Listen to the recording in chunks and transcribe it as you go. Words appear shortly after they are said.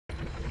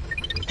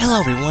Hello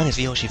everyone, it's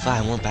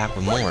Yoshi5 and we're back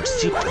with more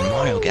Super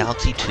Mario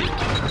Galaxy 2.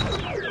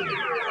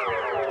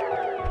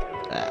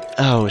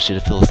 Oh, should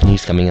have felt a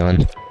sneeze coming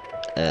on.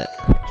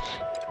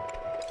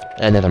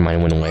 Never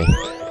mind, went away.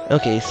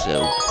 Okay,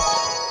 so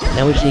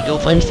now we just need to go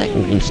find the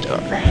second green star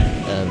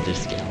of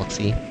this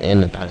galaxy,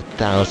 and about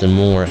 1,000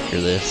 more after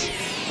this.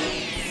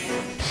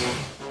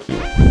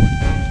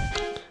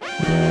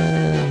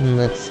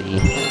 Let's see,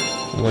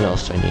 what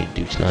else do I need to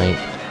do tonight?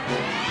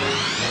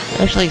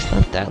 Actually, it's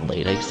not that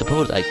late. I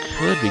suppose I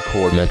could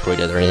record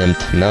Metroid Other M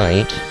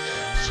tonight,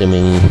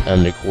 assuming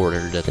the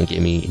recorder doesn't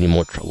give me any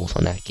more troubles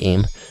on that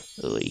game.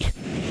 Oy.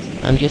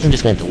 I guess I'm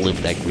just gonna have to live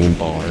with that green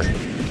bar.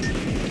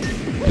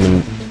 I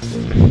mean,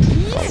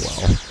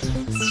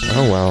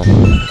 oh well.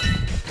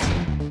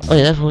 Oh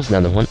yeah, that was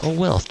another one. Oh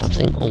well, stop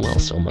saying oh well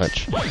so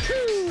much.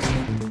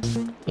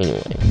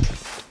 Anyway.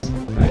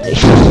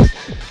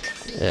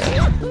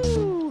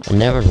 I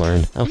never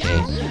learned.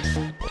 Okay.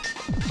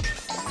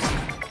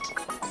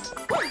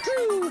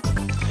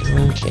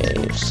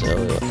 Okay, so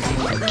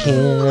I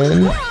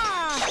can...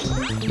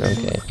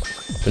 Okay.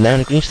 So now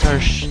the green star,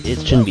 it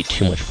shouldn't be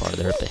too much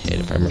farther up ahead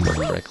if I remember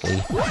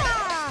correctly.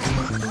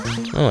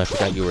 Oh, I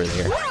forgot you were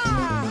there.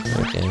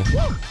 Okay.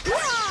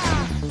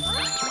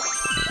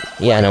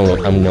 Yeah, I know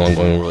I'm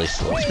going really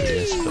slow through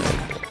this,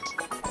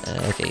 but...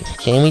 okay,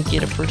 can we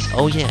get a first...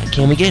 Oh yeah,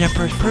 can we get a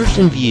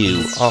first-person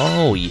view?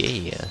 Oh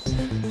yeah.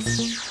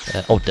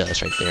 Oh, it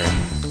does right there.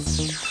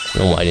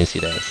 No, I didn't see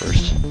that at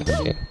first.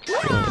 Okay.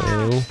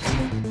 Hello.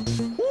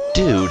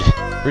 Dude,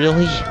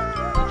 really?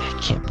 I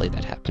can't believe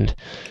that happened.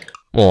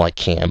 Well, I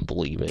can't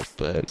believe it,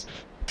 but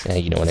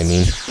you know what I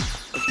mean.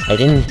 I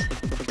didn't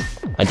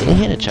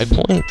hit a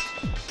checkpoint.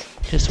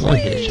 Just one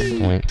hit a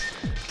checkpoint.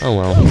 Oh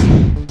well.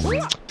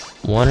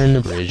 Water in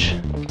the bridge.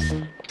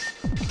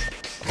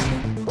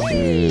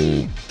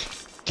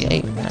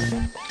 Okay.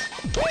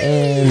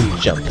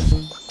 And jump.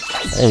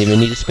 I didn't even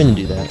need to spin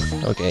to do that.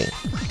 Okay.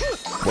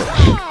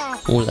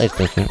 What was I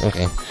thinking?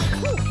 Okay.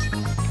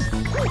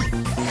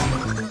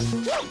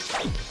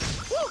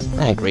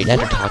 Ah, great. Now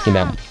they're talking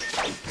about...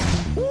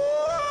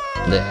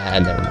 Nah,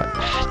 never mind.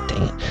 Ah,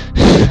 dang it.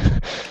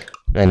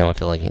 I know, I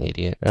feel like an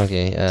idiot.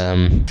 Okay,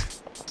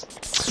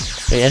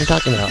 they're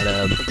talking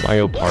about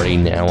Mario Party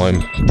now.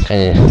 I'm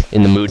kind of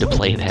in the mood to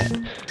play that.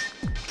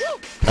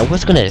 I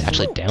was going to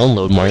actually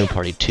download Mario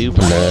Party 2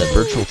 from the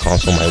Virtual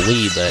Console on my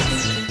Wii,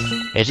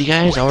 but as you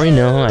guys already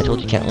know, I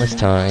told you countless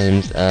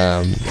times,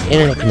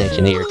 internet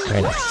connection here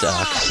kind of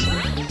sucks.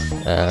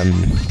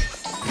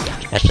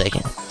 Actually,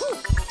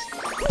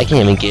 I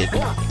can't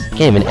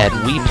even add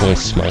Wii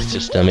points to my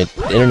system. The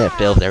internet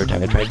fails every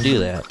time I try to do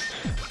that.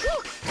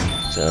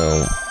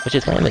 So, which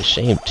is kind of a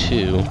shame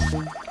too,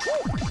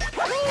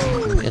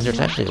 because there's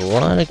actually a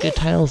lot of good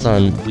titles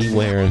on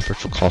WiiWare and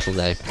Virtual Console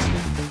that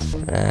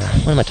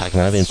what am I talking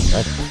about?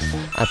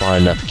 I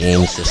bought enough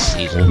games this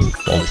season,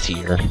 well this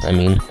year, I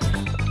mean.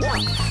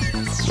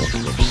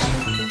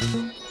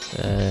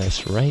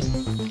 It's right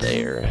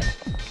there.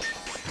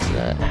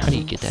 How do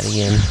you get that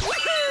again?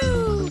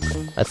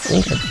 I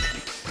think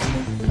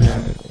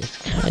it's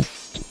kind of...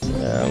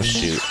 Oh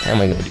shoot, how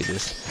am I gonna do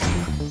this?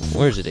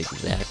 Where is it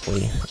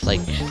exactly? It's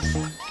like...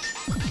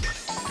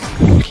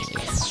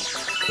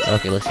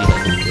 Okay, let's see if I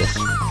can do this.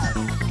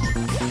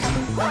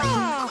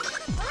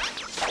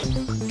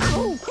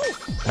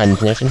 I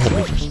never hit me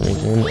for some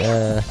reason.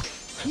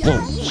 Whoa!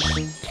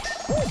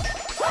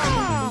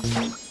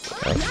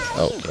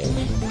 Okay.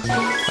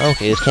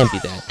 Okay, this can't be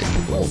that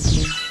difficult.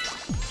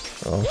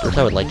 Well, first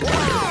I would like to get it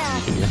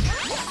easier.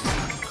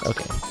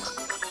 Okay.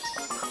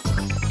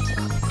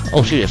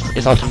 Oh shoot,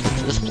 it's on top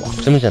of this block.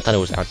 For some reason I thought it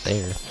was out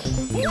there.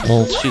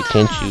 Well, shoot,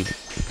 can't you...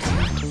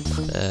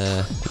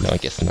 no, I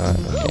guess not.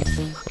 Okay.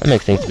 That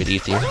makes things a bit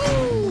easier.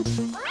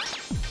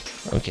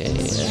 Okay,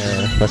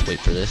 let's wait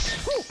for this.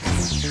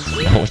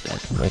 No, what's that?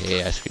 Okay,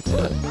 yeah, I screwed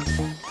that up.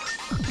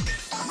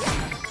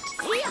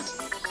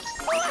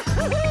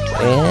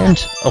 And,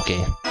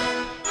 okay.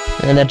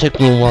 And that took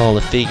me a while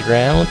to figure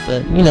out,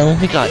 but, you know,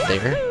 we got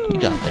there. We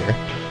got there.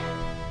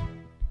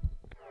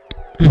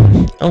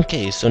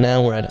 Okay, so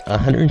now we're at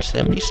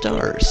 170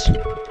 stars.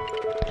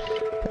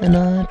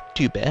 Not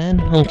too bad.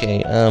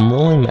 Okay,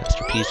 Rolling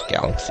Masterpiece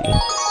Galaxy.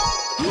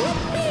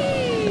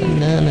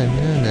 Na na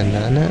na na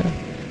na na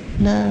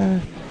na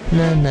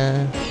na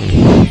na.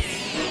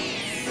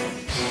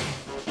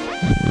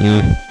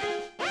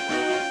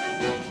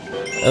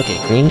 Okay,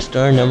 Green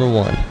Star number 1.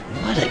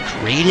 What a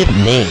creative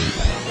name.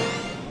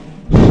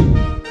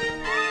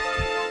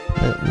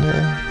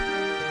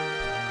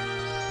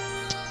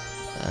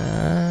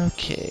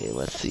 Okay,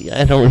 let's see.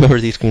 I don't remember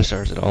these green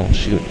stars at all.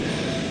 Shoot.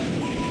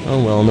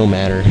 Oh well, no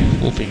matter.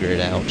 We'll figure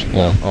it out.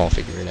 Well, I'll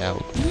figure it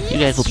out. You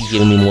guys will be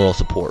giving me moral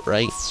support,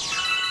 right?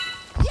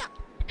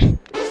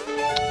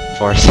 As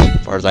far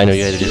as I know,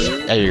 you guys are just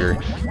at your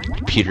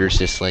computers,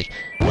 just like,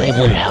 well, I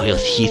wonder how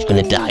else he's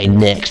gonna die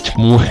next.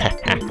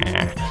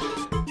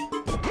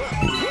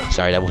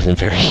 Sorry, that wasn't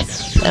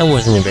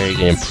a very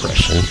good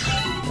impression.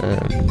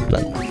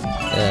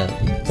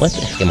 What the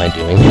heck am I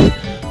doing?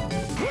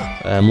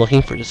 I'm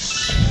looking for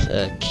this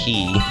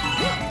key.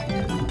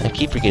 I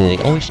keep forgetting they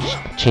always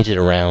change it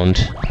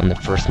around on the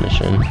first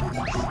mission.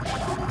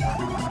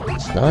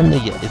 It's not on the.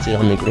 Is it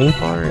on the green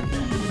part?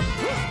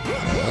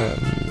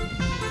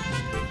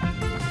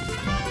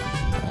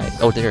 Right.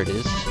 Oh, there it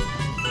is.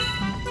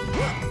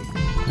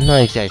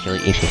 Not exactly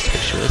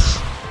inconspicuous.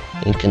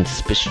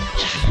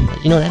 Inconspicuous.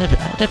 You know, I'd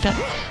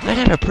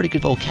have a pretty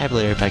good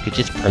vocabulary if I could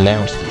just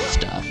pronounce this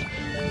stuff.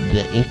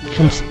 The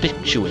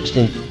inconspicuous.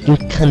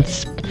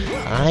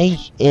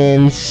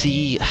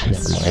 I-N-C...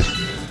 Never mind.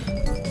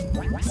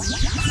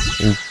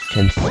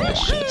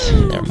 Inconspicuous.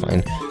 Never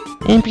mind.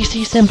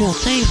 NPC symbol,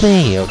 save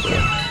me! Okay.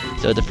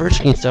 So the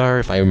first green star,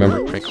 if I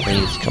remember correctly,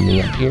 is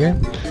coming up here.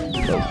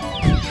 Whoa,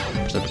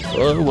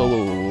 whoa,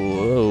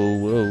 whoa, whoa,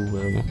 whoa,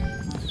 whoa.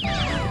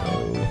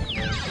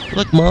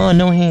 Look, Ma,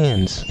 no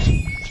hands.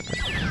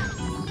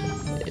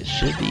 It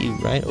should be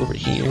right over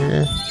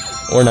here.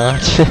 Or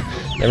not.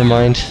 Never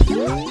mind.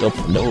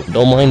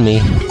 Don't mind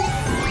me.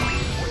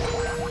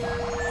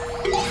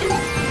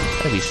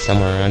 Gotta be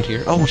somewhere around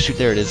here. Oh shoot,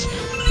 there it is.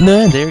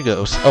 No, there it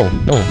goes. Oh,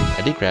 no,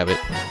 I did grab it.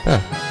 Huh.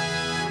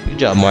 Good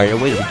job, Mario.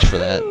 Way to reach for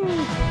that.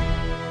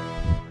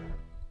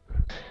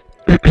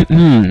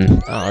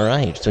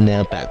 Alright, so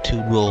now back to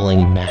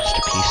Rolling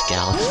Masterpiece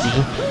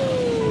Galaxy.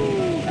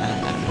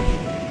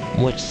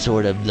 What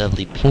sort of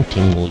lovely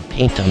painting will we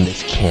paint on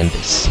this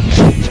canvas?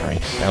 Sorry,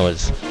 that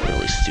was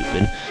really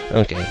stupid.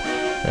 Okay.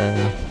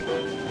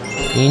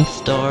 Green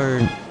star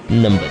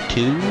number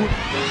 2.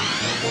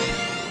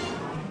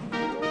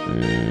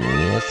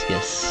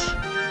 Yes.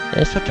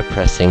 It's so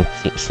depressing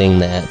seeing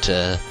that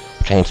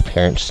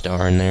transparent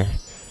star in there.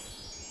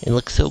 It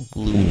looks so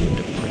gloomy and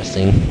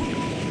depressing.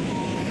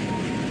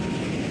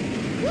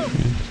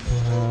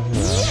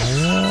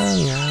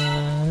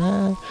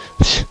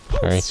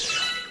 Sorry.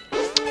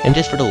 And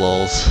just for the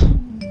lulz,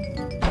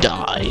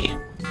 die.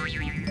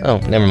 Oh,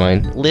 never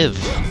mind. Live.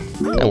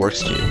 That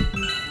works too.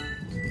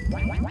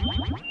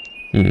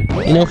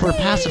 You know, for a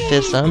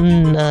pacifist,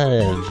 I'm not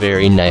a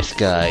very nice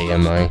guy,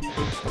 am I?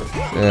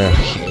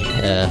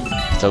 Okay,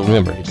 so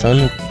remember, it's on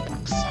the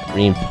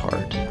green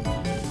part.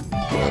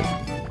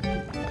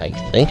 I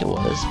think it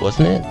was,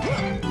 wasn't it?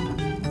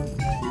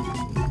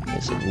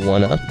 There's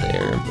one up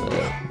there, but...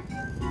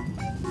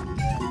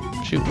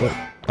 Shoot, what?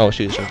 Oh,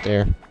 shoot, it's right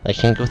there. I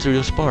can't go through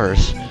those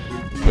bars.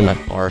 Or not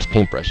bars,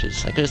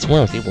 paintbrushes. I could have sworn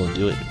I was able to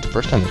do it the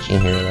first time I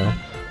came here, though.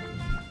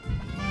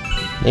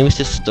 Maybe it's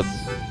just the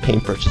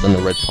paintbrushes on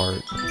the red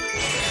part.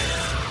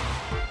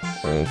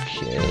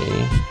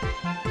 Okay.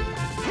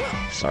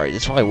 Sorry,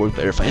 this probably worked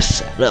better if I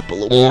sat up a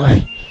little more.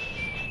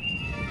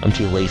 I'm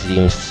too lazy to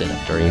even sit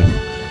up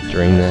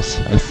during this.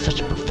 I'm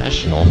such a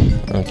professional.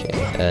 Okay,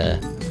 okay.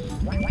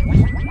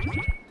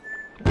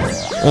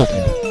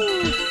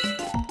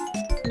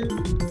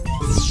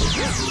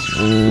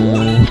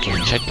 Okay,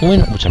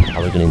 checkpoint, which I'm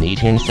probably gonna need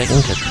here in a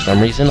second, because for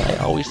some reason I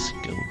always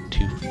go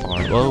too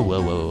far. Whoa,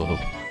 whoa, whoa, whoa,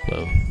 whoa,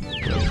 whoa.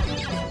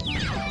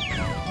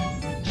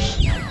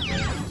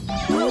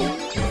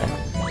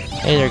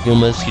 Hey there,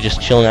 Goombas. You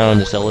just chilling out on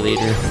this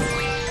elevator?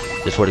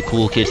 This where the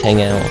cool kids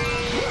hang out?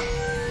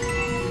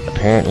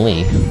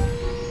 Apparently.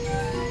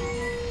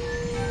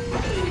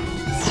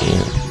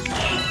 Yeah.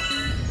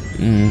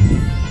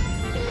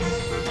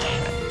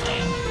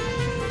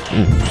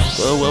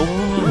 Whoa, whoa,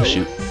 whoa, whoa,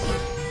 shoot.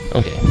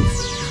 Okay.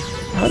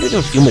 How did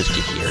those Goombas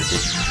get here?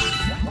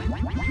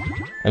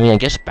 I mean, I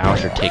guess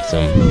Bowser takes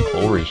them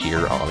over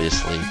here,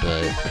 obviously,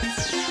 but...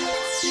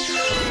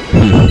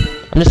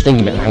 I'm just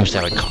thinking about how much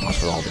that would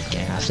cost with all the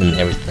gas and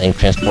everything,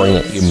 transporting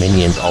your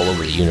minions all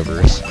over the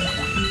universe.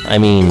 I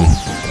mean,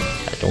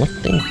 I don't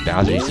think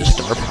Bowser uses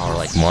star power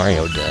like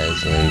Mario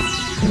does, and...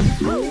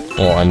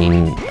 Well, I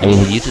mean,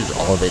 he uses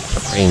all of it for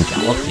creating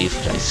galaxies,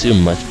 which I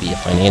assume must be a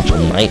financial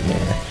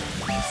nightmare.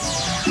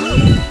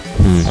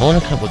 I wonder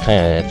what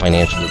kind of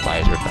financial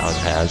advisor Bowser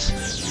has. I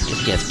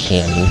guess he has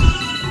Cammy.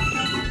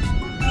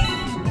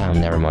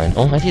 Never mind.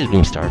 Oh, I see the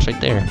green stars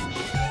right there.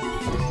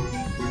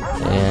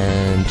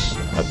 And...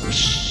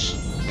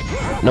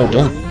 no,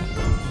 don't...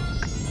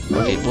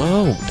 Okay,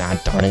 whoa!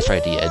 God darn, it's right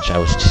at the edge. I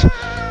was just...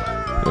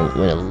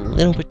 went a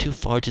little bit too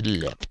far to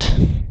the left.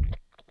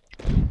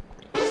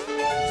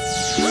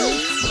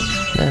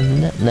 No.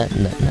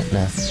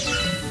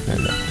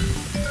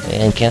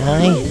 And can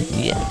I?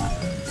 Yeah.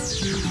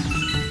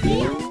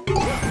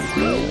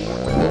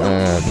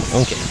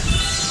 Okay.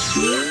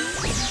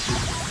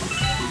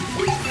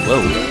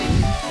 Whoa.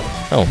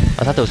 Oh,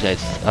 I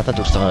thought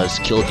those stars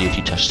killed you if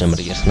you touched them, but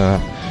I guess not.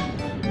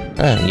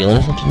 You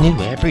learn something new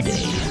every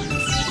day.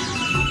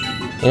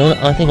 You know what,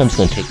 I think I'm just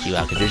gonna take you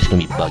out, because they're just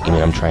gonna be bugging me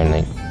and I'm trying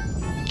to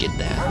get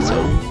that,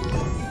 so...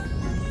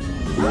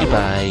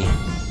 Goodbye.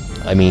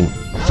 I mean,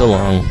 so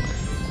long.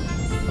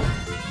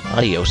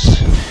 Adios.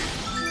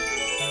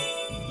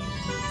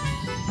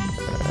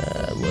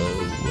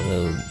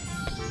 Whoa.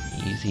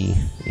 Easy,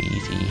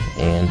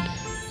 and...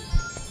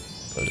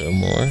 a little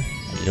more.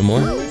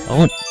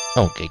 Oh,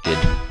 okay, good.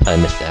 I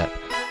missed that.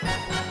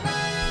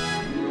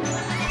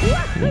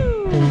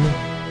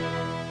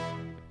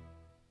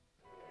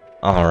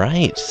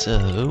 Alright,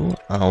 so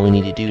all we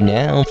need to do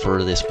now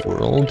for this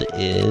world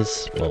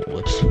is, well,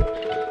 whoops, is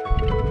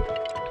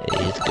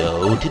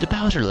go to the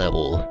Bowser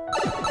level.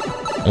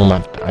 Well,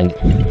 not,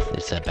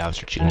 it's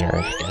Bowser Jr.,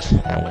 I guess.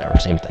 Whatever,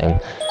 same thing.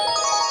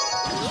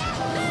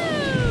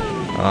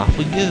 Off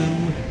we go.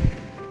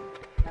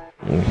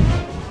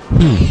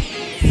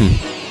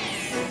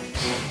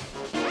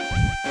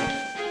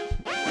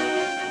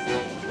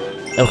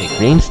 Okay,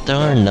 Green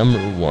Star number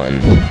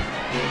 1.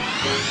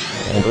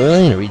 I'm really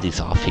going to read these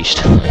off each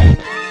time. I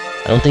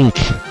don't think...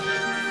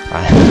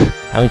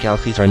 how many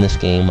galaxies are in this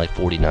game? Like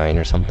 49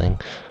 or something?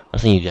 I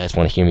think you guys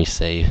want to hear me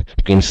say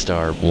Green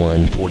Star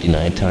 1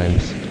 49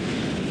 times.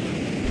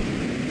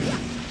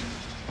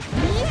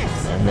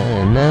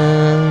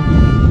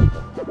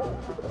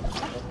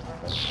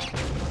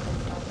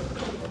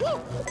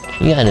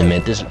 You gotta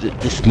admit,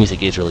 this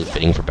music is really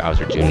fitting for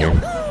Bowser Jr.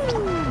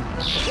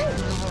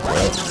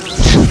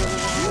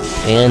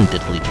 And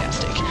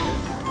diddly-tastic.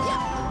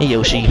 Hey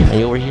Yoshi, are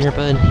you over here,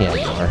 bud? Yeah,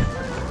 you are.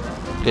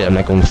 Good, I'm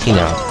not going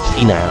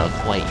senile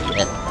quite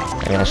yet.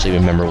 I can actually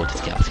remember what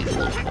this galaxy is a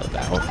little bit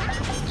about.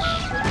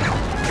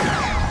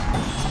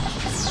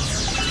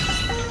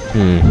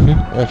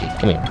 Okay,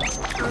 come here.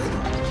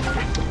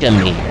 Come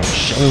here,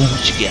 show me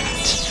what you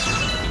got.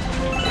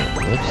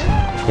 Whoops.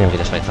 Yeah, okay,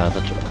 that's what I thought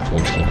the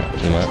platforms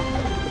came up.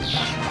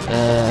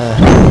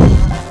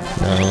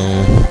 No.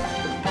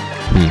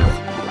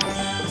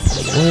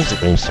 Where's the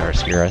Green Star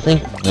Sphere? I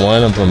think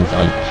one of them's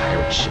on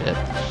pirate ship.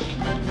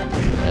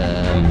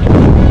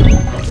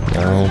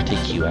 No,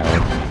 take you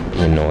out.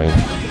 Be annoying.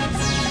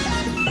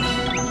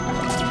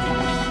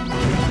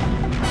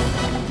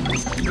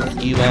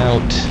 Take you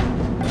out.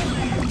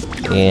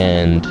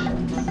 And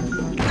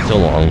so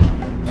long.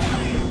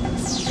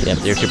 Yep,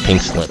 there's your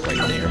pink slip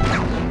right there.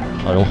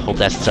 I don't hope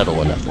that's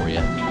subtle enough for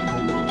you.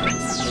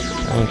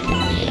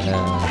 Okay,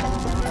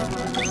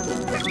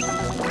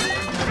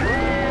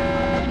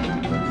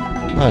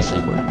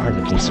 honestly, where are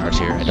the pink stars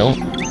here? I don't...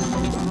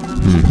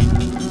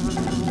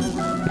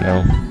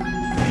 No.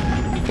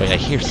 Wait, I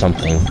hear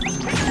something.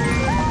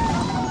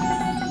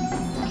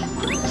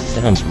 It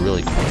sounds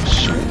really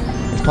close.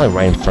 It's probably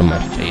right in front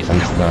of my face. I'm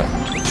just not...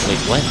 Wait,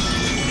 what?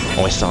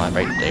 Oh, I saw it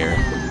right there.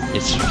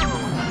 It's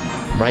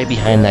right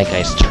behind that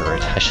guy's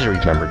turret. I should have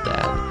remembered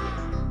that.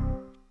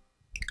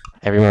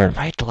 I remembered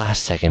right the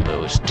last second, but it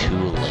was too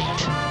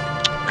late.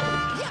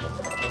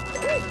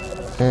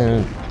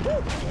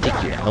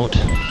 Take you out.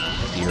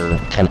 You're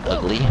kind of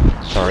ugly.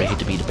 Sorry, I hate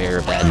to be the bearer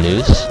of bad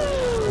news.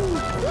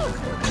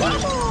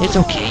 It's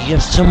okay, you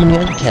have so many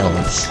other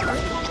talents.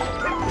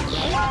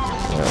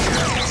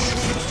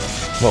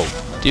 Whoa,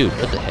 dude,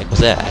 what the heck was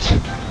that?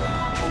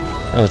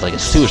 That was like a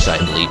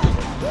suicide leap.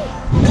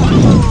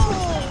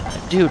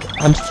 Dude,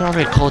 I'm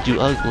sorry I called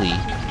you ugly.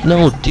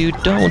 No, dude,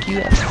 don't.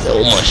 You have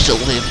so much to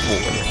live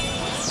for.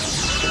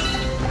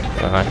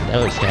 That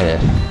was kind of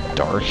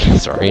dark.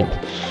 Sorry.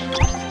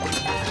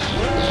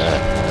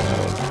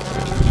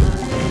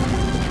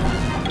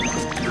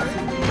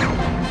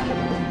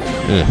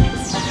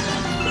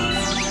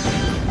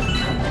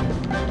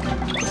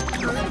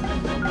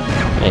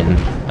 Man,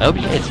 I hope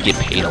you guys get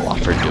paid a lot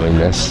for doing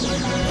this.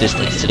 Just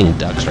like sitting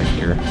ducks right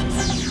here.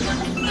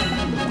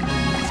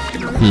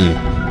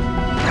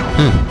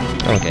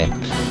 Okay.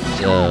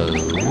 So,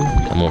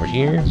 come over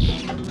here.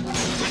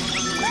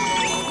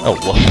 Oh,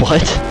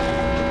 what?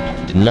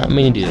 Did not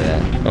mean to do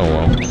that. Oh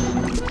well.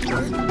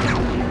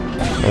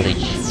 I think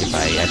if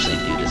I actually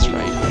do this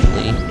right,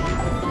 hopefully.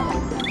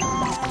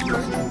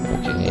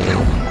 Okay.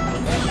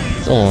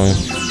 So long.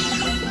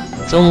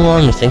 So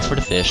long, and thanks for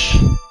the fish.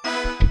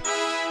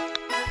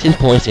 10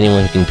 points to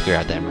anyone who can figure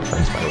out that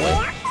reference, by the way.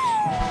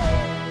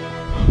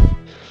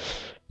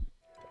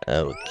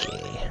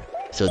 Okay.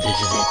 So this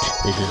is it.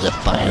 This is the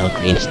final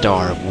Green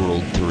Star of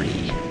World 3.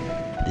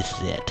 This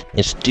is it.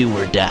 It's do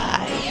or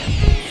die.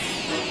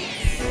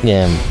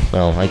 Yeah,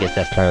 well, I guess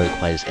that's not really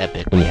quite as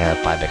epic when you have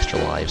 5 extra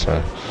lives,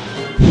 huh?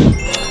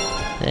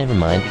 Never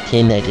mind,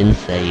 pretend I didn't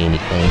say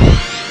anything.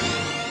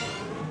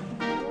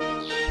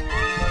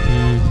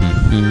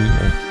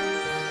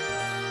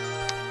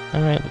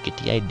 Alright, we get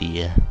the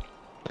idea.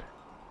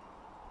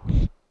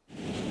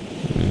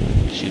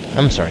 Shoot,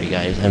 I'm sorry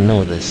guys, I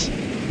know this.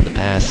 The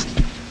past...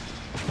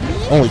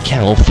 Holy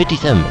cow,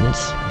 57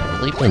 minutes? I've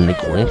really been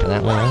recording for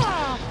that long?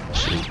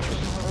 Shoot.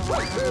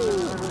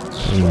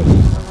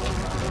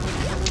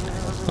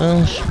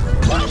 Well,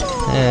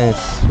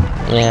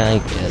 yeah, I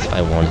guess if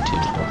I wanted to.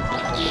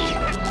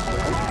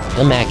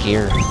 Come back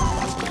here.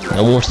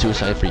 No more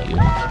suicide for you.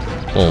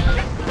 Well, I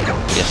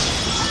guess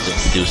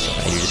it's still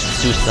suicide. You're just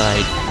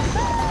suicide.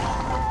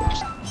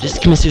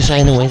 Just commit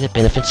suicide in a way that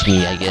benefits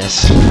me, I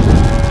guess.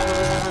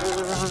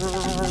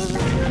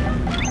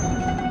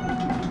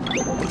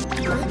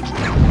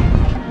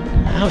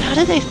 How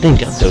did they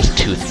think of those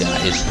tooth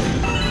guys?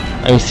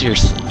 I mean,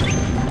 seriously.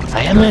 I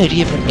have an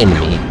idea for an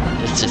enemy.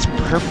 It's this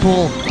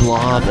purple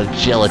blob of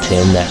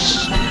gelatin that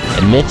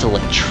emits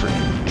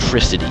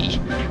electricity.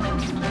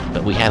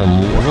 But we have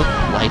him look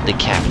like the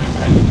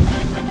Captain.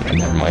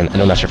 Never mind.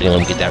 I'm not sure if anyone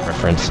will get that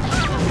reference.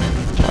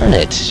 Darn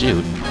it,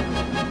 shoot.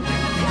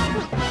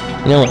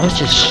 You know, I was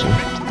just...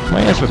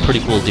 My guy's a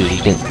pretty cool dude.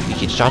 He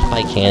gets shot by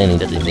a cannon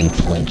and he doesn't even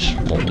flinch.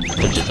 Well, he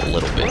flinches a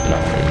little bit, but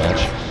not very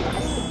much.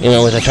 You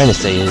know, what I'm trying to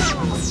say is...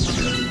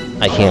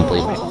 I can't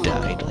believe I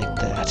died like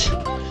that.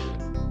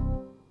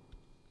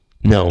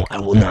 No, I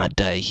will not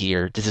die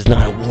here. This is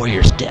not a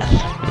warrior's death.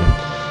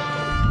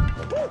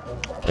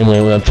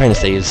 Anyway, what I'm trying to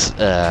say is,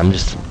 I'm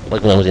just...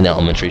 Like when I was in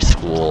elementary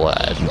school,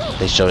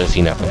 they showed us,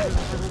 you know...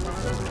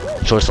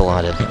 Showed us a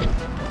lot of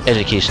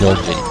educational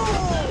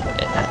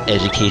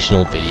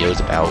videos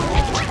about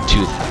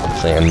tooth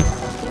health and,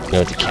 you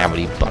know, the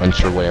cavity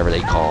bunch or whatever they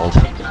called.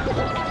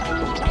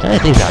 Kind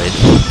of think about it.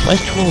 My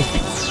school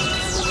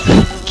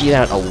get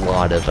out a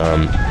lot of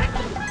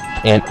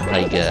and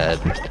like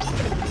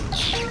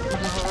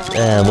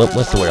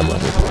what's the word I'm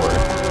looking for?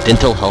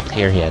 Dental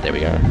healthcare. Yeah, there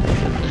we are.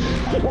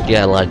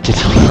 Yeah, a lot of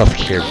dental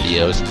healthcare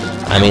videos.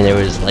 I mean, there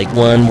was like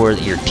one where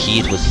your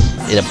teeth was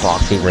in a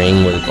boxing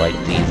ring with like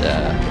these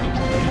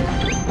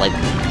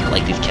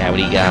like these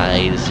cavity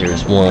guys.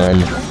 There's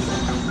one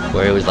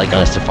where it was like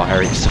on a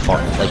safari,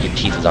 like your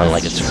teeth was on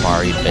like a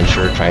safari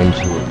adventure trying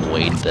to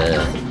avoid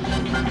the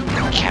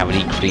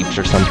cavity creeps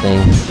or something.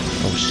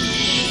 Oh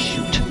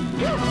shoot.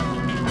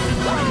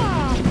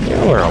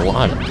 There were a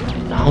lot of...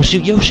 Oh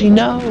shoot, Yoshi,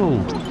 no!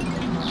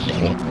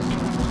 Dang it.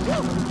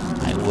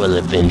 I will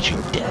avenge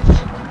your death.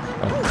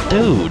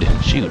 Oh, dude,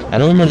 shoot. I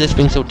don't remember this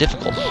being so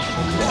difficult.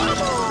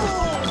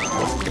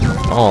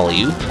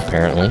 Alley-oop,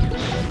 apparently.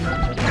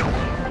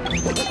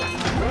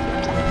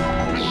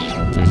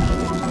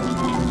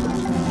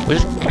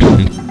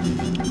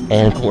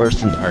 And of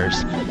course, our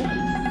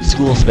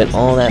school spent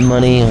all that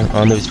money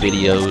on those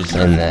videos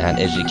and that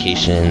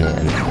education,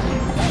 and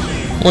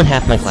more than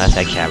half my class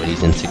had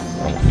cavities in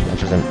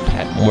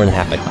more than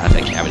half my class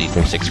had cavities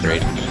in 6th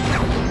grade.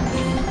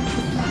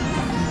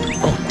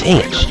 Oh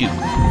dang it! Shoot!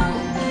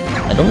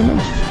 I don't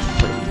remember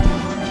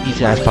these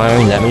guys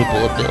firing that many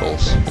bullet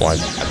bills. Well, I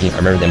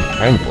remember them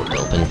firing bullet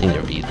bills, but I didn't think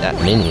there'd be that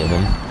many of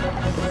them.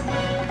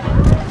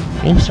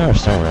 Game Star is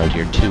somewhere around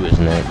here too,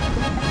 isn't it?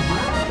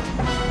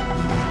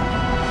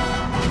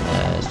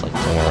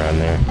 Around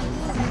there.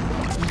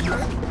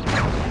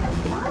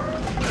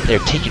 There,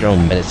 take your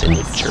own medicine,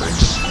 you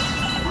jerks.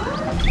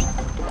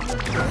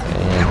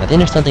 And I think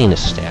there's something in the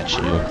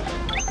statue.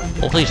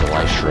 Hopefully it's a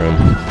life shroom.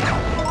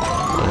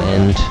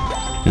 And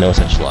no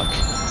such luck.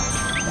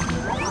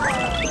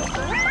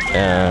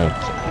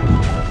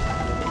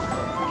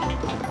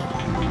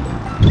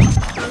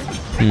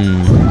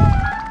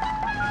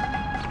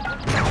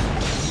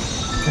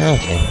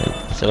 Okay,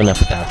 so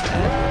enough about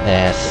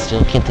that.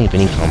 Still can't think of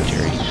any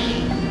commentary.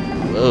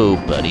 Whoa,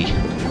 buddy.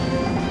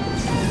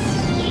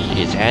 You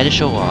just had to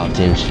show off,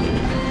 didn't you?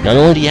 Not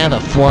only do you have a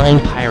flying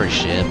pirate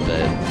ship,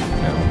 but...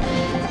 No.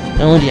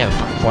 Not only do you have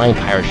a flying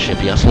pirate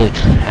ship, you also need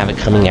to have it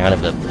coming out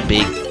of a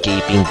big,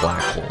 gaping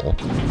black hole.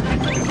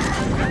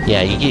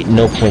 Yeah, you get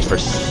no points for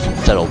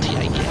subtlety,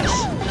 I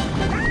guess.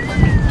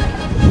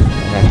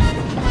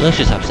 Let's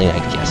just stop saying I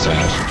guess so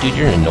much. Dude,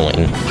 you're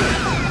annoying.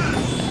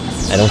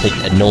 I don't think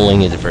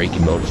annoying is a very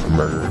good motive for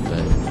murder,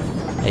 but...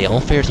 Hey, all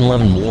fair's in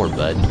love and war,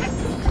 bud.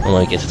 Well,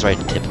 I guess it's right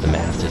at the tip of the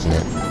mast, isn't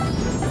it?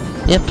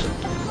 Yep.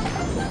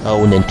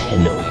 Oh,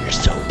 Nintendo, you're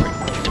so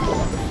predictable.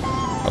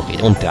 Okay,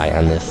 don't die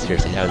on this.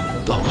 Seriously, that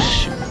was... Oh,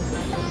 shoot.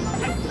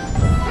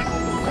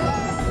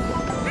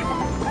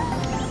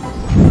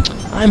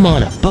 I'm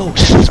on a boat!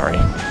 Sorry.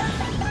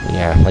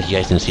 Yeah, like you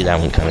guys didn't see that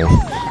one coming.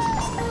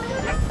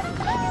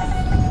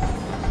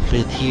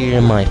 With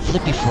here my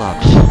flippy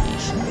flops.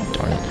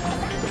 Darn it.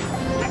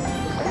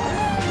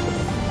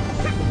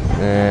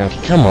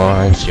 Come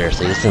on,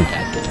 seriously, this isn't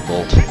that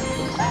difficult.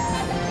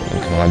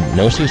 Come on,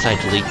 no suicide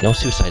leap, no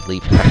suicide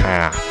leap.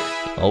 Haha.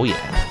 Oh yeah.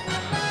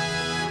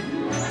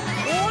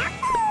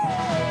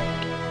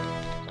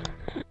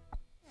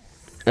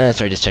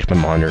 Sorry, just checked my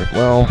monitor.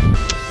 Well,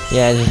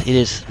 yeah, it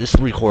is. This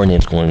recording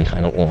is going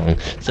kind of long,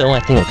 so I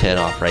think I'll cut it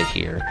off right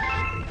here.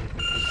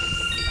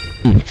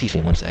 Excuse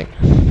me, one sec.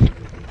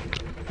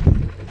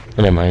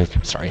 Oh, never mind.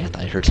 Sorry, I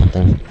thought I heard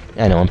something.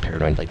 I know I'm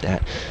paranoid like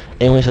that.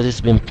 Anyway, so this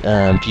has been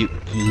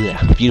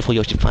Beautiful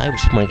Yoshi 5 with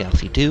Super Mario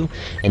Galaxy 2,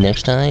 and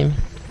next time,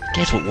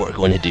 guess what we're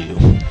going to do?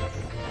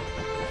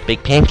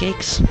 Bake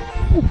pancakes?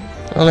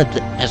 Well,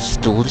 as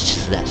delicious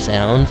as that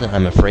sounds,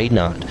 I'm afraid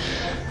not.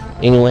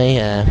 Anyway,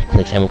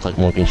 next time we'll collect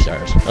more green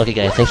stars. Okay,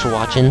 guys, thanks for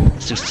watching.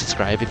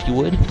 Subscribe if you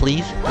would,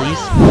 please.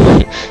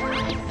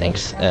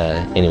 Thanks.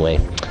 Anyway,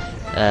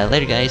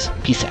 later, guys.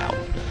 Peace out.